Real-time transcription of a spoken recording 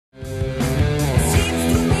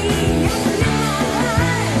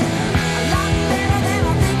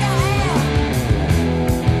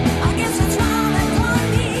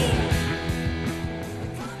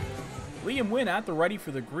at the ready for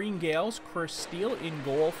the Green Gaels. Chris Steele in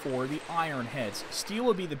goal for the Ironheads. Steele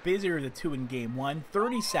will be the busier of the two in Game 1.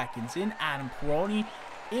 30 seconds in. Adam Peroni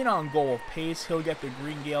in on goal of pace. He'll get the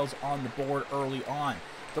Green Gaels on the board early on.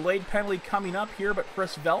 Delayed penalty coming up here, but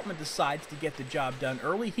Chris Veltman decides to get the job done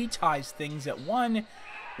early. He ties things at 1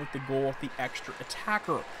 with the goal of the extra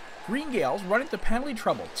attacker. Green Gaels run into penalty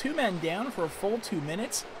trouble. 2 men down for a full 2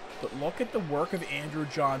 minutes, but look at the work of Andrew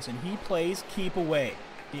Johnson. He plays keep away.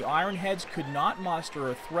 The Ironheads could not muster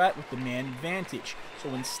a threat with the man advantage, so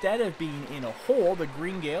instead of being in a hole, the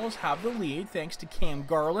Green Gaels have the lead thanks to Cam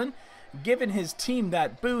Garland. Giving his team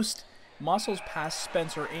that boost, muscles past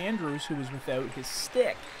Spencer Andrews, who was without his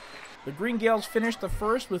stick. The Green Gaels finished the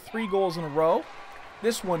first with 3 goals in a row.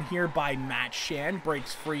 This one here by Matt Shan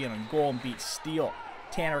breaks free on a goal and beats Steele.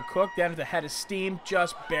 Tanner Cook down at the head of steam,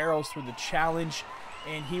 just barrels through the challenge,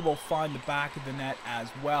 and he will find the back of the net as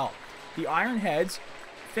well. The Ironheads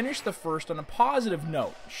finished the first on a positive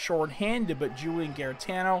note. Short-handed, but Julian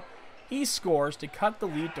Garetano, he scores to cut the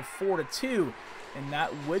lead to 4-2, and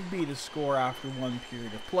that would be the score after 1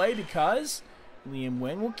 period of play because Liam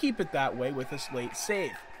Wynn will keep it that way with this late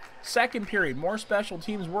save. Second period, more special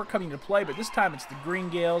teams were coming to play, but this time it's the Green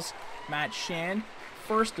Gaels. Matt Shan,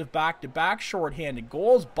 first of back-to-back short-handed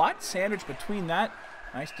goals, but sandwiched between that,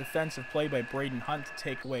 nice defensive play by Braden Hunt to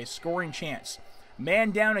take away a scoring chance.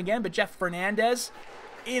 Man down again, but Jeff Fernandez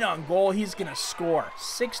in on goal. He's going to score.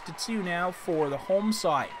 6-2 now for the home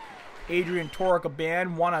side. Adrian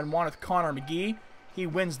Torakaban one-on-one with Connor McGee. He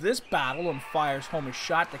wins this battle and fires home a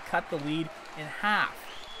shot to cut the lead in half.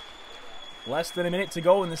 Less than a minute to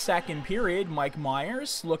go in the second period. Mike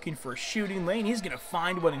Myers looking for a shooting lane. He's going to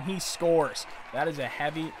find one and he scores. That is a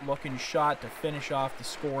heavy-looking shot to finish off the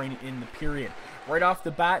scoring in the period. Right off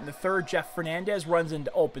the bat in the third, Jeff Fernandez runs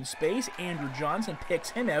into open space. Andrew Johnson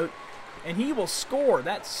picks him out, and he will score.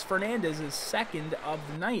 That's Fernandez's second of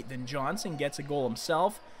the night. Then Johnson gets a goal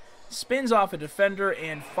himself, spins off a defender,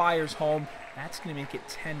 and fires home. That's going to make it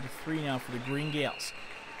 10-3 now for the Green Gaels.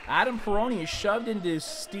 Adam Peroni is shoved into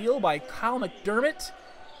Steele by Kyle McDermott,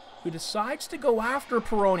 who decides to go after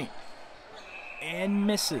Peroni and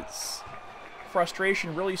misses.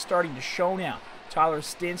 Frustration really starting to show now. Tyler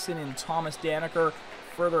Stinson and Thomas Danaker,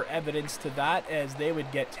 further evidence to that as they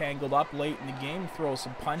would get tangled up late in the game, throw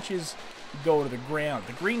some punches, go to the ground.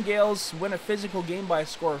 The Green Gaels win a physical game by a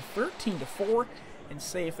score of 13-4 and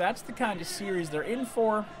say if that's the kind of series they're in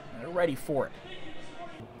for, they're ready for it.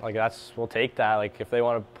 Like we'll take that. Like if they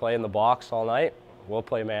want to play in the box all night, we'll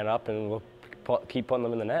play man up and we'll keep putting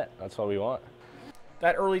them in the net. That's what we want.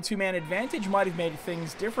 That early 2-man advantage might have made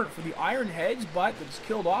things different for the Ironheads, but it was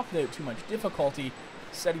killed off without too much difficulty,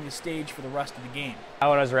 setting the stage for the rest of the game. When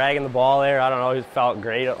I was ragging the ball there, I don't know, it felt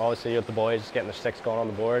great. Obviously with the boys, just getting the sticks going on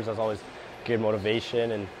the boards, that's always good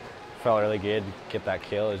motivation and felt really good to get that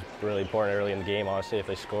kill. It was really important early in the game. Obviously if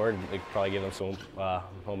they scored, they could probably give them some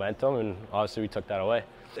momentum, and obviously we took that away.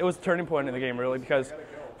 It was a turning point in the game really, because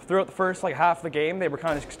throughout the first half of the game they were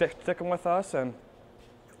kind of sticking with us, and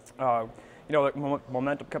you know, the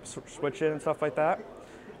momentum kept switching and stuff like that.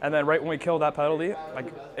 And then right when we killed that penalty, like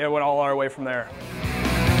it went all our way from there.